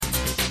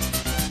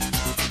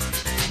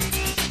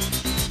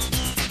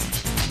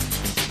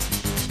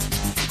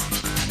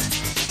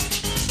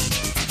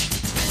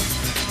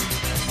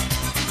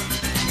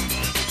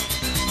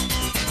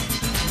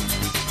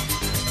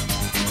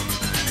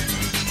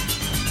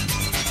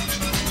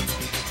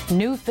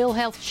New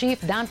PhilHealth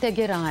Chief Dante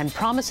Gueran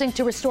promising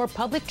to restore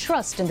public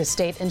trust in the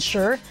state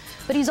insurer,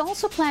 but he's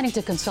also planning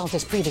to consult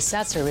his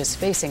predecessor who is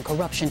facing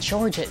corruption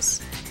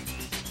charges.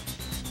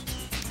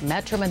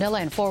 Metro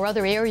Manila and 4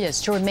 other areas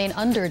to remain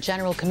under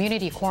general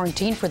community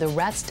quarantine for the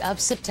rest of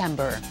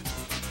September.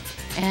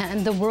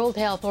 And the World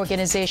Health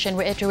Organization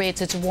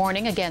reiterates its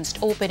warning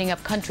against opening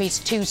up countries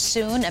too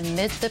soon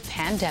amid the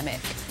pandemic.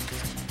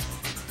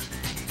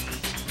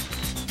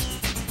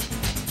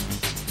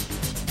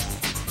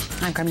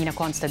 I'm Carmina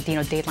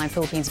Constantino. Dateline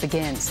Philippines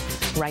begins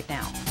right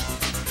now.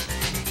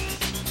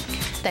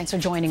 Thanks for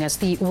joining us.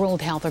 The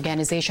World Health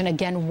Organization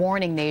again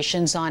warning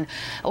nations on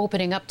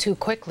opening up too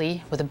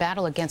quickly with the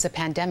battle against the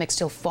pandemic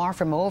still far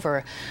from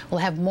over.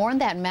 We'll have more on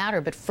that matter,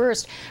 but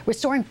first,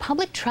 restoring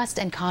public trust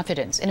and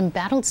confidence in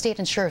embattled state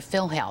insurer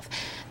PhilHealth.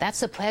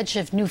 That's the pledge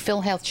of new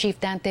PhilHealth Chief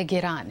Dante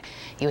Gueran.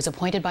 He was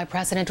appointed by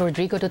President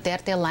Rodrigo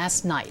Duterte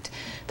last night.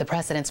 The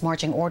president's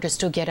marching orders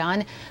to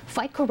Gueran: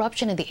 fight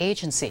corruption in the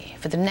agency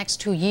for the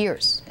next 2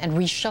 years and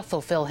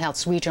reshuffle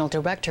PhilHealth's regional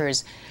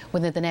directors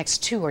within the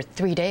next 2 or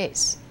 3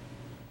 days.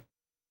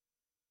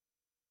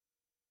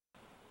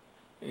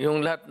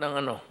 Yung lahat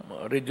ng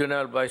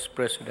regional vice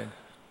president,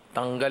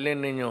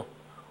 tanggalin ninyo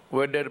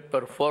whether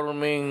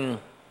performing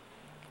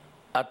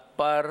at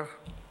par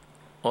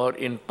or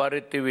in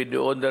parity with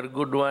the other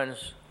good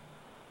ones.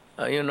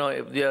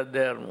 If they are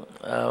there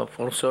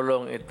for so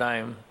long a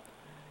time,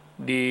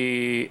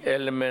 the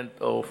element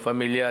of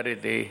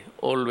familiarity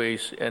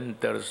always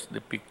enters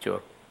the picture.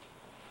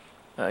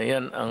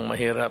 Yan ang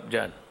mahirap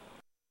dyan.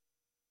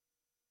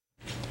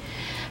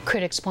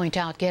 Critics point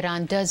out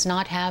Gueran does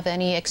not have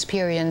any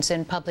experience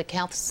in public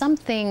health,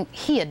 something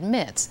he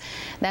admits.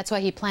 That's why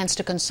he plans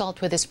to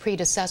consult with his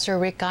predecessor,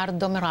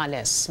 Ricardo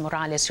Morales.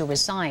 Morales, who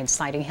resigned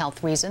citing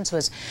health reasons,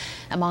 was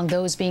among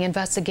those being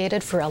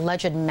investigated for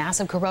alleged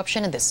massive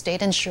corruption in the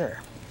state insurer.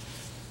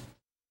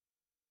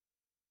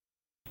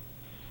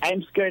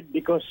 I'm scared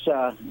because,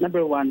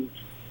 number one,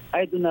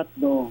 I do not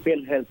know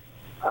PhilHealth.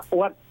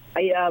 What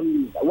I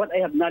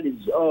have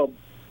knowledge of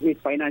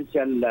with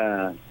financial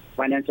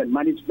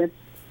management,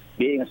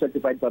 being a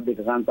certified public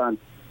accountant,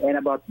 and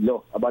about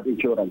law, about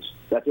insurance.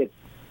 That's it.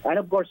 And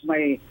of course,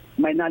 my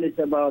knowledge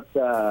about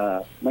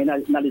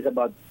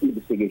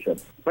investigation.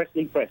 First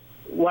thing first.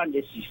 One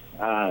is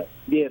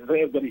the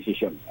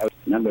reorganization.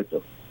 Number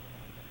two,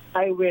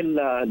 I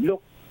will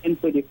look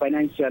into the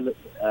financial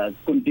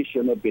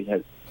condition of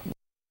PhilHealth.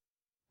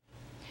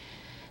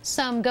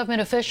 Some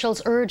government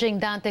officials urging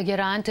Dante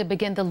Gueran to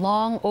begin the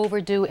long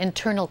overdue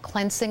internal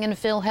cleansing in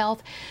PhilHealth.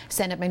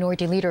 Senate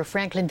Minority Leader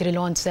Franklin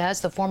Drilon says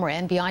the former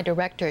NBI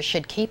director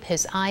should keep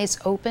his eyes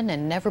open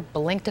and never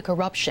blink to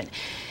corruption.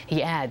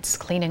 He adds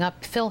cleaning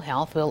up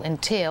PhilHealth will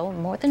entail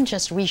more than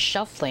just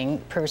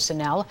reshuffling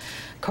personnel.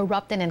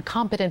 Corrupt and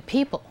incompetent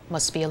people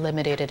must be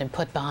eliminated and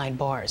put behind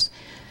bars.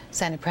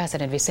 Senate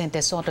President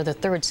Vicente Soto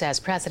III says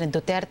President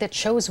Duterte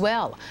chose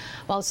well,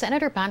 while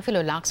Senator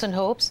Panfilo Lacson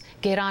hopes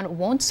Gueran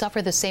won't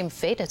suffer the same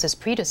fate as his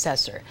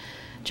predecessor.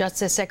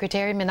 Justice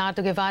Secretary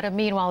Minato Guevara,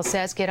 meanwhile,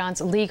 says Gueran's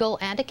legal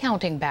and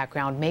accounting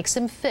background makes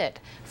him fit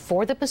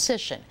for the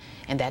position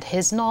and that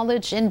his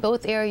knowledge in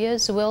both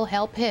areas will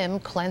help him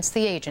cleanse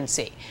the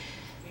agency.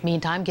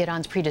 Meantime,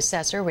 Gueran's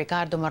predecessor,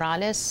 Ricardo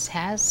Morales,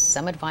 has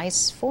some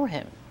advice for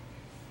him.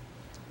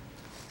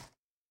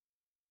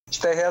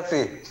 Stay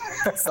healthy.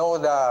 Know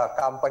the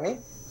company.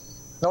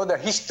 Know the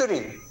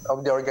history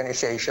of the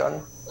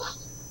organization.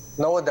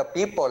 Know the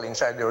people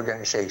inside the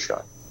organization.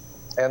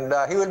 And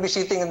he will be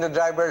sitting in the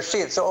driver's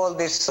seat. So all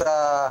this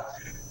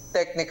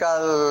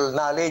technical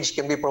knowledge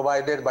can be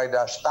provided by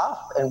the staff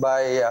and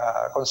by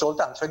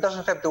consultants. So he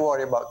doesn't have to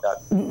worry about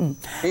that.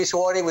 His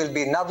worry will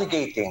be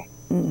navigating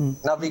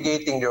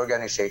the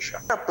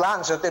organization. There are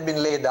plans that have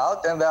been laid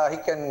out, and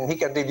he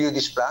can review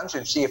these plans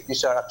and see if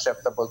these are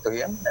acceptable to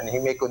him, and he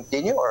may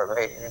continue or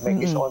may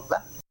make his own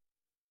plan.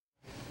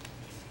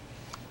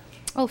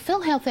 Well,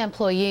 PhilHealth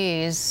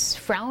employees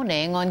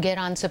frowning on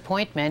Gueran's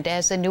appointment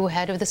as the new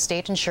head of the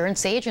state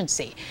insurance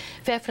agency.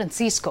 Fe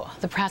Francisco,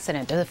 the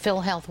president of the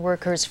PhilHealth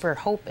Workers for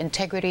Hope,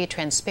 Integrity,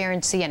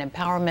 Transparency and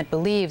Empowerment,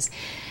 believes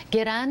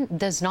Gueran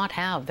does not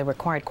have the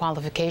required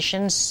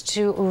qualifications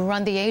to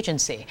run the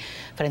agency.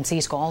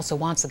 Francisco also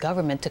wants the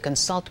government to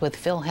consult with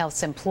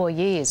PhilHealth's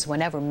employees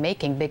whenever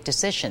making big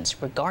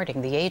decisions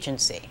regarding the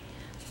agency.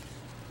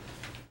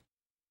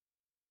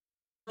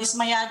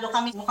 Dismayado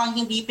kami, mukhang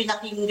hindi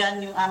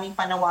pinakinggan yung aming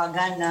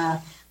panawagan na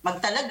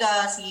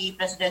magtalaga si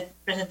President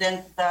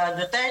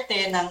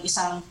Duterte ng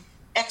isang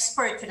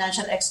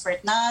financial expert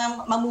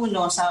na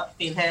mamuno sa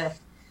PhilHealth.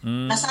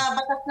 Nasa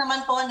batas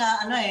naman po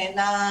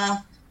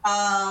na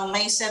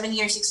may 7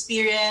 years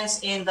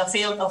experience in the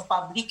field of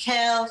public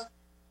health,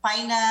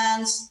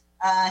 finance,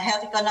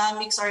 health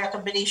economics, or a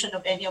combination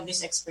of any of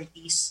this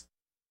expertise.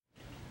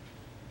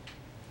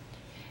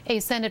 A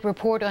Senate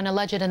report on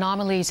alleged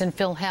anomalies in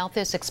PhilHealth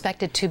is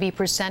expected to be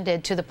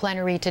presented to the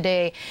plenary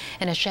today.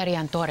 And as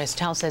Sherian Torres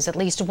tells us, at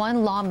least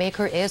one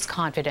lawmaker is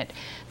confident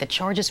that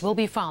charges will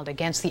be filed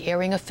against the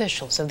erring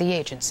officials of the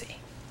agency.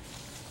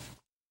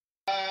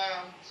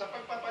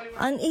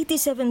 An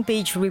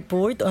 87-page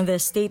report on the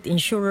state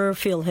insurer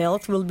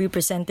PhilHealth will be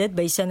presented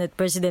by Senate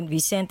President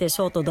Vicente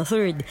Sotto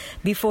III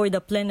before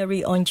the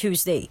plenary on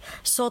Tuesday.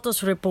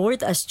 Soto's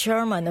report, as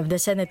chairman of the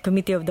Senate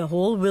Committee of the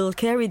Whole, will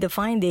carry the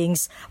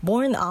findings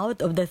born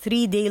out of the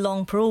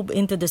 3-day-long probe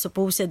into the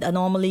supposed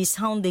anomalies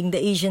hounding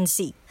the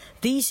agency.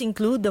 These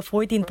include the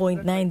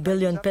 14.9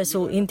 billion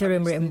peso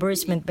interim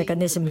reimbursement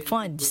mechanism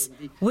funds,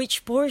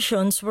 which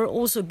portions were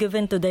also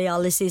given to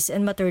dialysis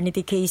and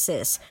maternity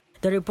cases,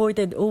 the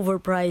reported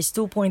overpriced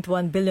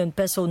 2.1 billion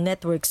peso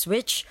network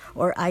switch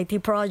or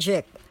IT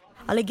project,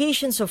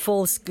 allegations of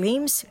false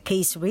claims,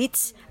 case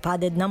rates,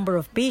 padded number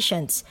of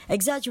patients,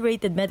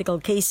 exaggerated medical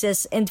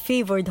cases, and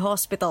favored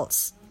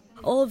hospitals.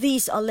 All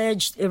these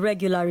alleged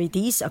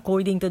irregularities,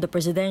 according to the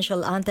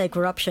Presidential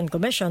Anti-Corruption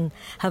Commission,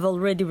 have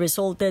already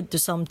resulted to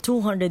some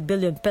 200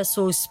 billion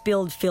pesos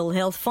spilled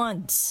PhilHealth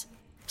funds.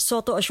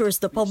 Soto assures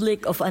the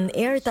public of an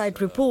airtight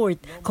report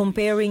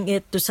comparing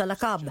it to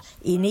Salakab,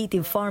 a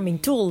native farming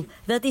tool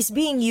that is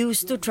being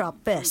used to trap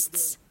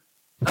pests.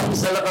 Ang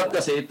Salakab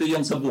kasi ito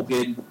yung sa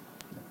bukid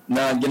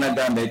na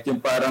ginagamit,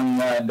 yung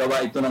parang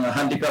gawa ito ng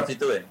handicraft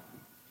ito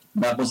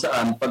na kung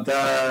saan pagka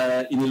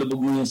inilubog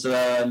mo yung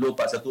sa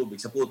lupa, sa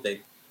tubig, sa putik,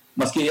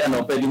 maski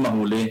pwedeng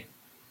mahuli.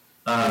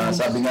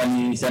 Sabi nga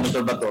ni Senator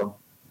Bato,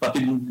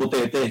 pati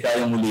butete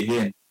kayang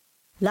hulihin.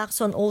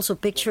 Lacson also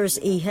pictures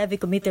a heavy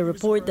committee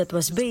report that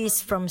was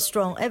based from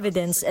strong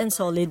evidence and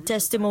solid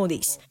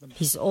testimonies.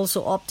 He's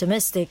also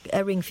optimistic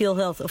airing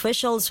PhilHealth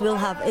officials will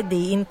have a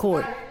day in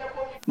court.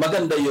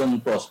 Maganda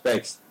yung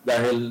prospects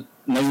dahil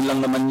ngayon lang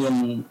naman yung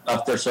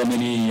after so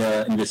many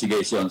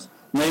investigations,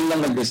 ngayon lang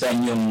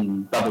nag-resign yung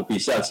top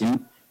officials.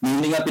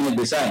 Hindi nga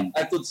pinag-resign.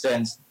 I could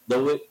sense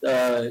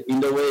in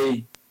the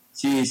way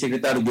si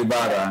Secretary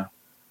Guevara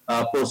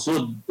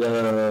pursued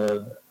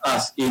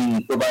us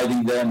in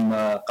providing them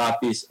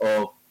copies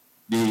of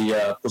the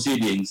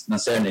proceedings ng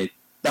Senate.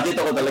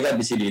 Nakita ko talaga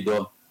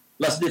disilido.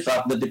 Plus the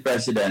fact that the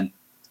President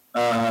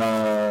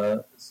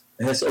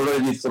has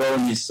already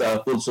thrown his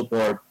full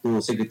support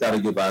to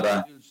Secretary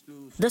Guevara.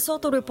 The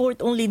Soto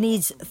report only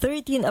needs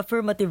 13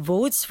 affirmative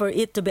votes for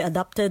it to be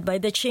adopted by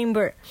the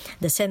chamber.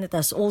 The Senate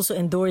has also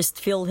endorsed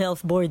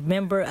PhilHealth Board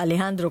member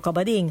Alejandro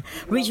Cabading,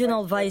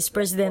 Regional Vice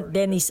President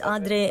Dennis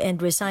Adre,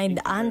 and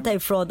resigned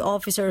Anti-Fraud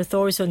Officer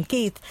Thorson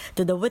Keith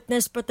to the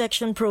Witness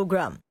Protection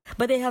Program.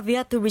 But they have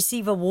yet to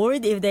receive a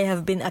award if they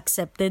have been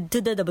accepted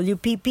to the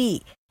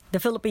WPP. The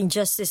Philippine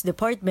Justice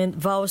Department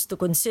vows to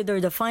consider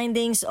the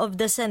findings of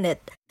the Senate.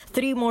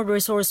 3 more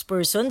resource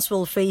persons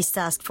will face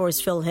Task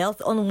Force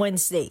PhilHealth on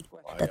Wednesday.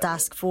 The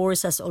task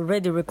force has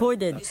already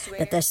recorded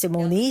the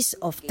testimonies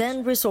of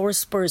 10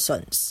 resource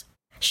persons.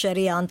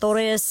 Sharian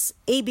Torres,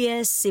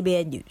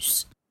 ABS-CBN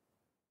News.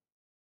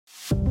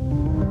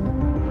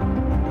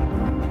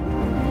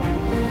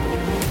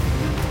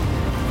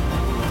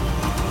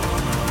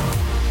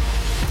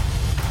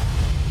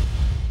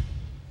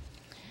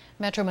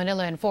 Metro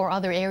Manila and 4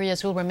 other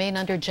areas will remain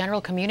under General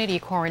Community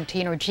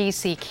Quarantine or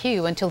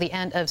GCQ until the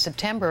end of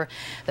September.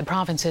 The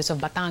provinces of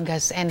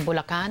Batangas and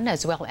Bulacan,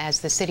 as well as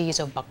the cities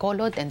of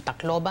Bacolod and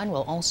Tacloban,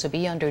 will also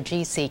be under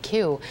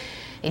GCQ.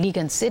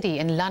 Iligan City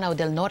and Lanao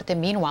del Norte,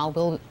 meanwhile,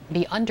 will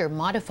be under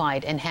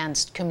modified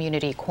enhanced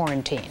community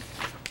quarantine.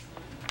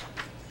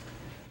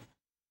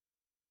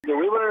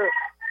 We were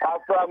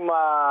from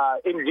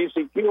in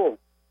GCQ.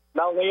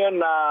 Now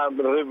ngayon,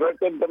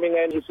 reverted kami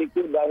ngayon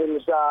GCQ dahil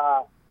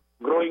sa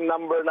growing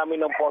number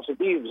namin ng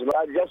positives.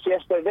 Just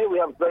yesterday, we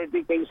have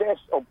 30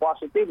 cases of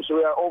positives.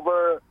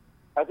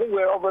 I think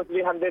we're over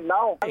 300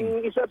 now.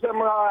 Ang isa sa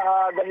mga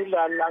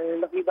dahilan ang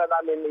nakita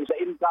namin is the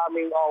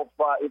incoming of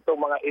itong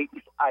mga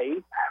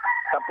ASI.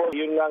 Tapos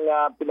yun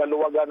nga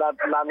pinaluwagan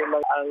namin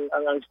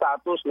ang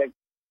status.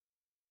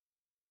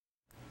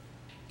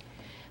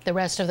 The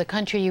rest of the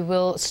country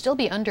will still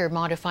be under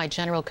modified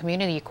general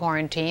community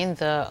quarantine,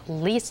 the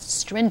least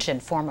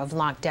stringent form of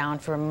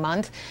lockdown for a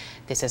month.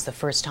 This is the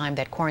first time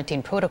that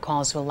quarantine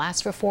protocols will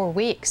last for 4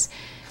 weeks.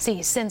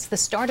 See, since the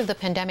start of the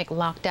pandemic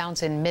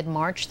lockdowns in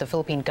mid-March, the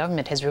Philippine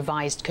government has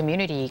revised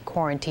community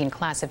quarantine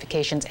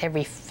classifications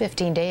every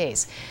 15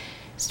 days.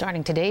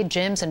 Starting today,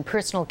 gyms and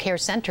personal care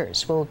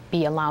centers will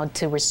be allowed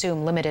to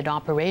resume limited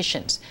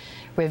operations.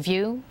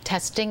 Review,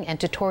 testing, and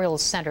tutorial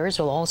centers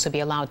will also be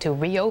allowed to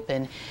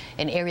reopen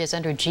in areas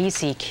under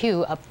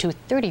GCQ up to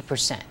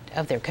 30%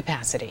 of their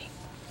capacity.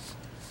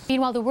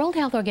 Meanwhile, the World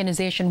Health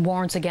Organization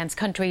warns against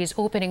countries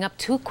opening up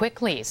too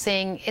quickly,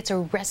 saying it's a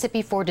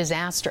recipe for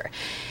disaster.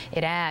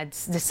 It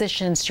adds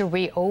decisions to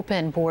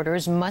reopen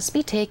borders must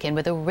be taken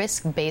with a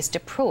risk-based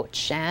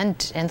approach and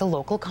in the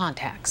local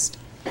context.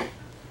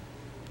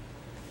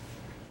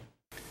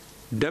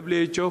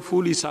 WHO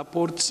fully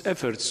supports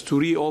efforts to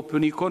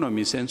reopen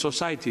economies and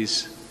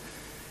societies.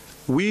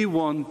 We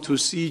want to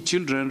see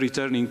children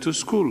returning to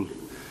school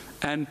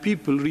and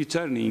people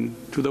returning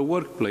to the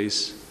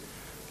workplace,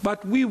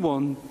 but we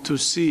want to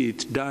see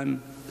it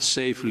done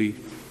safely.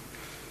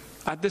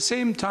 At the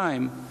same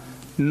time,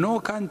 no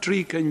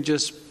country can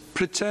just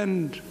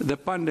pretend the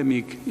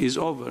pandemic is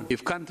over.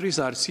 If countries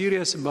are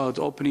serious about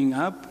opening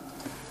up,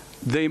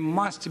 They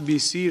must be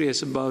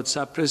serious about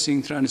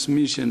suppressing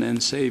transmission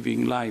and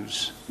saving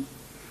lives.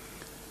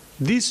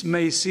 This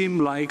may seem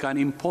like an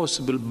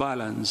impossible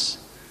balance,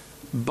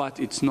 but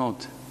it's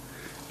not.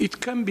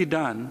 It can be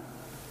done,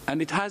 and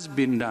it has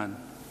been done,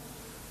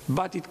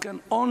 but it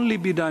can only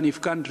be done if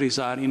countries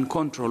are in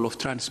control of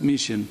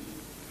transmission.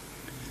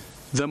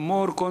 The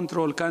more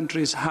control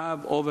countries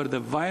have over the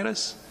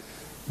virus,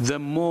 the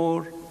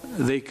more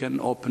they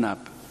can open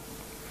up.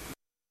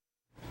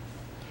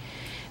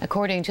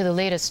 According to the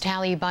latest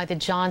tally by the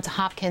Johns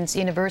Hopkins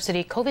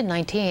University,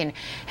 COVID-19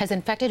 has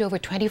infected over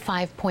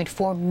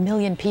 25.4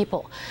 million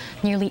people.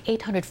 Nearly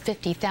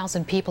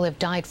 850,000 people have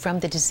died from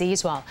the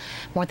disease, while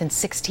more than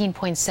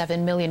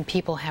 16.7 million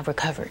people have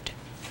recovered.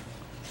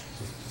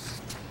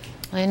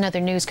 In other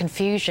news,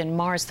 confusion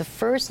mars the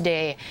first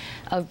day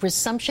of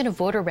resumption of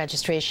voter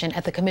registration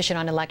at the Commission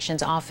on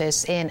Elections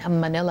office in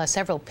Manila.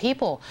 Several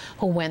people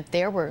who went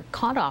there were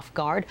caught off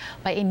guard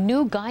by a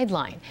new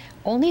guideline.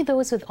 Only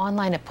those with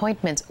online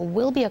appointments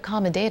will be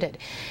accommodated.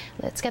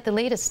 Let's get the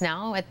latest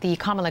now at the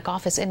COMELEC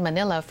office in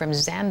Manila from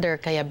Xander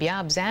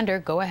Cayabyab.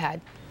 Xander, go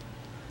ahead.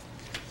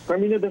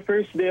 Carmina, the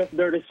first day of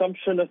the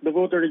resumption of the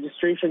voter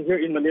registration here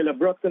in Manila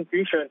brought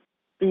confusion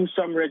to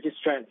some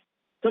registrants.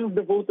 Some of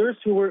the voters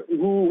who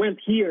went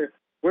here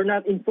were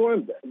not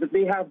informed that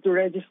they have to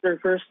register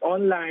first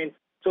online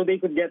so they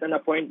could get an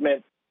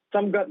appointment.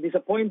 Some got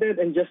disappointed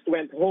and just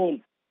went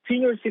home.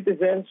 Senior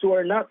citizens who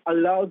are not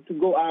allowed to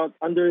go out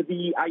under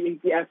the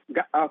IATF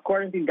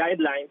quarantine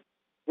guidelines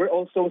were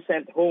also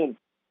sent home.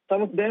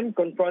 Some of them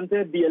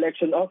confronted the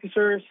election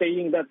officer,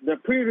 saying that the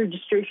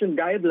pre-registration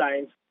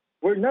guidelines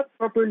were not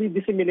properly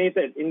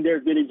disseminated in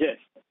their villages.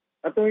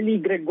 Attorney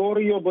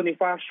Gregorio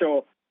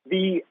Bonifacio,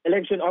 the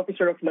election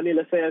officer of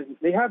Manila, says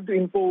they have to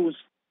impose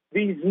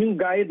these new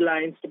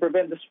guidelines to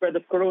prevent the spread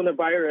of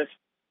coronavirus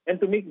and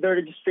to make the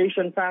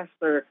registration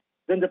faster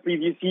than the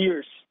previous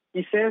years.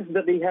 He says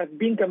that they have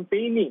been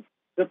campaigning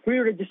the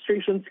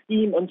pre-registration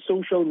scheme on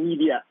social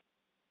media.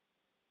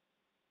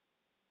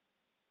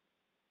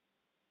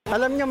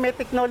 Alam nyo, may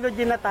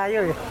technology na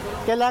tayo eh.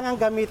 Kailangan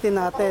gamitin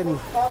natin.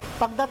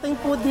 Pagdating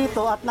po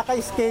dito at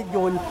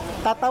naka-schedule,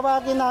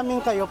 tatawagin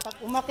namin kayo. Pag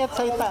umakyat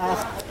sa itaas,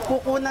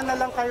 kukunan na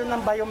lang kayo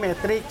ng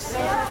biometrics.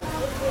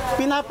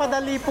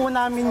 Pinapadali po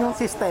namin yung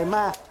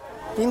sistema.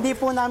 Hindi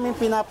po namin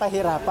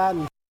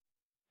pinapahirapan.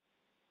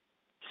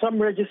 Some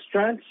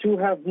registrants who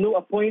have no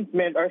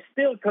appointment are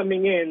still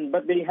coming in,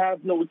 but they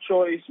have no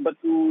choice but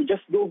to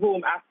just go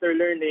home after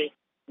learning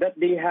that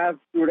they have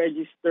to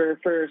register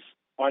first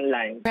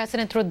online.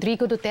 President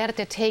Rodrigo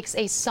Duterte takes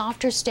a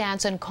softer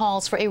stance and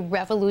calls for a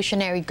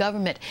revolutionary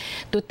government.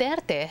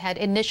 Duterte had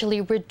initially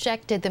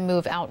rejected the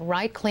move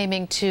outright,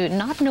 claiming to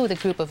not know the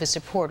group of his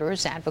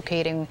supporters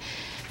advocating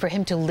for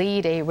him to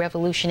lead a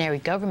revolutionary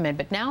government.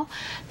 But now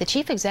the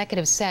chief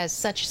executive says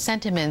such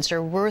sentiments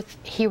are worth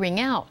hearing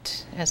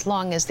out as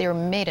long as they're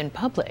made in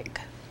public.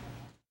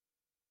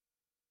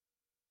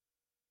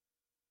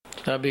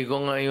 Sabi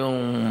ko nga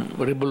yung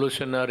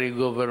revolutionary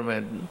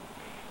government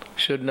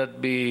should not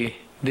be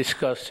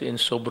discussed in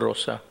sub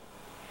rosa.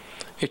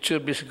 It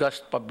should be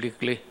discussed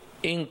publicly,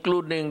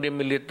 including the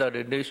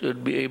military. They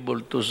should be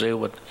able to say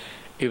what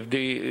if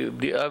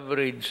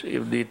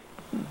the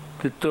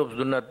troops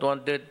do not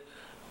want it,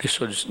 they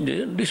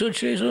should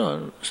say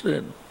so.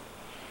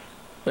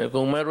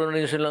 Kung meron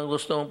rin silang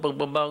gustong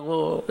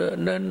pagbabago,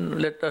 then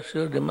let us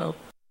hear them out.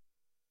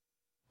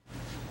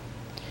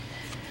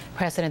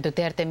 President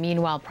Duterte,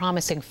 meanwhile,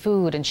 promising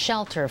food and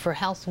shelter for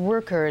health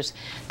workers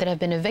that have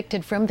been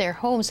evicted from their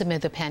homes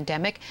amid the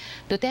pandemic.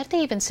 Duterte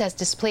even says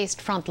displaced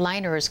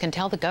frontliners can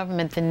tell the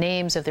government the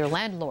names of their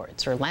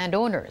landlords or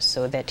landowners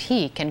so that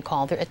he can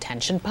call their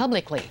attention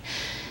publicly.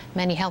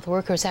 Many health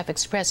workers have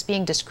expressed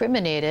being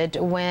discriminated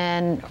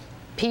when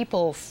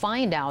people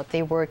find out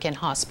they work in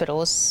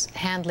hospitals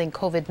handling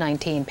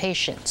COVID-19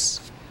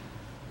 patients.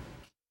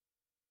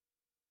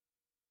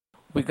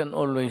 We can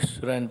always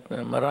rent.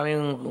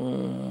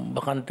 Maraming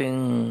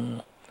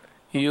bakanting.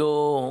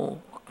 You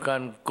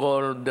can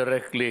call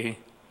directly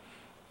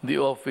the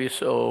office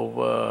of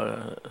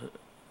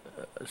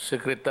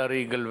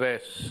Secretary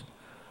Galvez,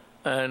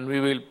 and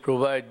we will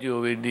provide you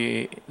with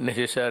the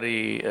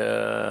necessary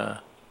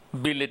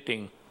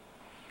billeting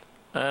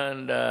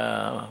and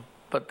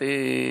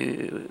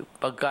pati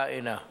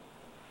pagkain na.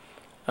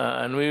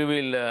 And we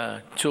will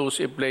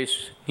choose a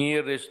place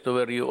nearest to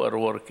where you are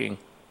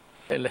working.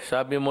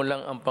 Sabi mo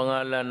lang ang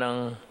pangalan ng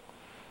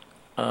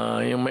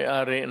yung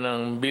may-ari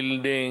ng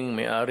building,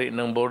 may-ari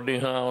ng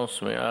boarding house,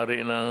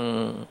 may-ari ng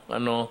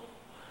ano,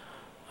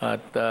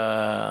 at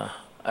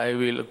I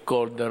will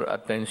call their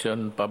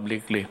attention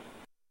publicly.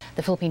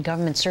 The Philippine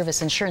Government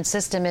Service Insurance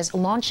System is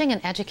launching an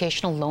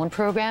educational loan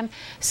program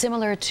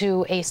similar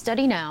to a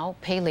Study Now,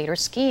 Pay Later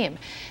scheme.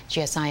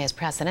 GSI's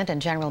President and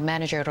General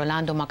Manager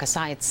Rolando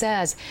Makasait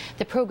says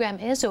the program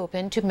is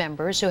open to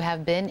members who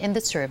have been in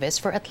the service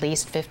for at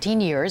least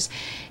 15 years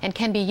and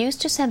can be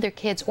used to send their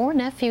kids or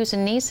nephews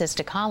and nieces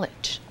to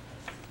college.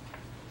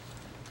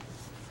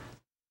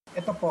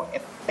 Ito po,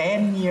 a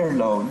 10-year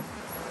loan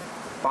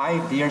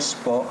 5 years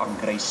po ang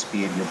grace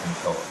period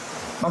nito.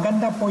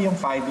 Maganda po yung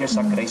 5 years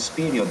sa grace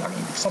period. Ang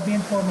ibig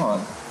sabihin po noon,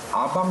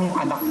 habang yung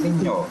anak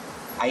ninyo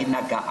ay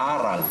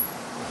nag-aaral,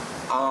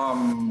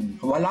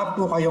 wala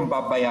po kayong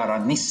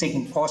babayaran ni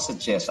Singco sa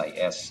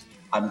GSIS.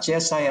 Ang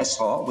GSIS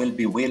ho will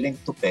be willing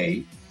to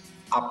pay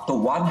up to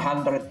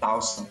 100,000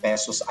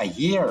 pesos a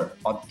year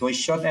on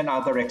tuition and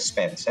other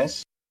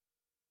expenses.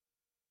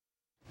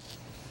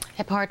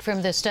 Apart from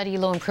the study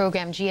loan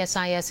program,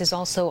 GSIS is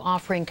also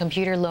offering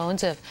computer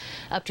loans of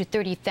up to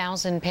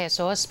 30,000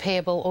 pesos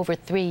payable over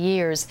 3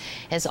 years.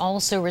 Has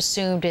also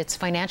resumed its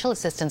financial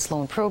assistance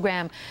loan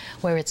program,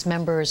 where its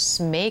members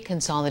may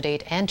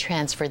consolidate and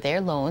transfer their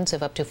loans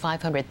of up to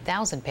 500,000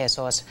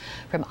 pesos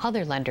from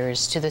other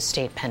lenders to the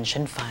State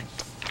Pension Fund.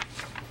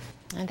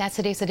 And that's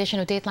today's edition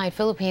of Dateline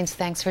Philippines.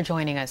 Thanks for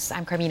joining us.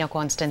 I'm Carmina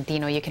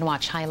Constantino. You can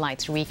watch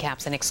highlights,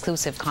 recaps, and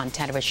exclusive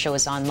content of our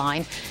shows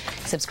online.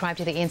 Subscribe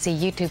to the ANC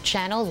YouTube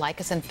channel,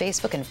 like us on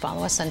Facebook, and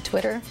follow us on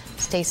Twitter.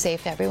 Stay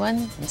safe,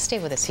 everyone, and stay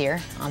with us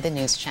here on the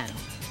News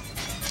Channel.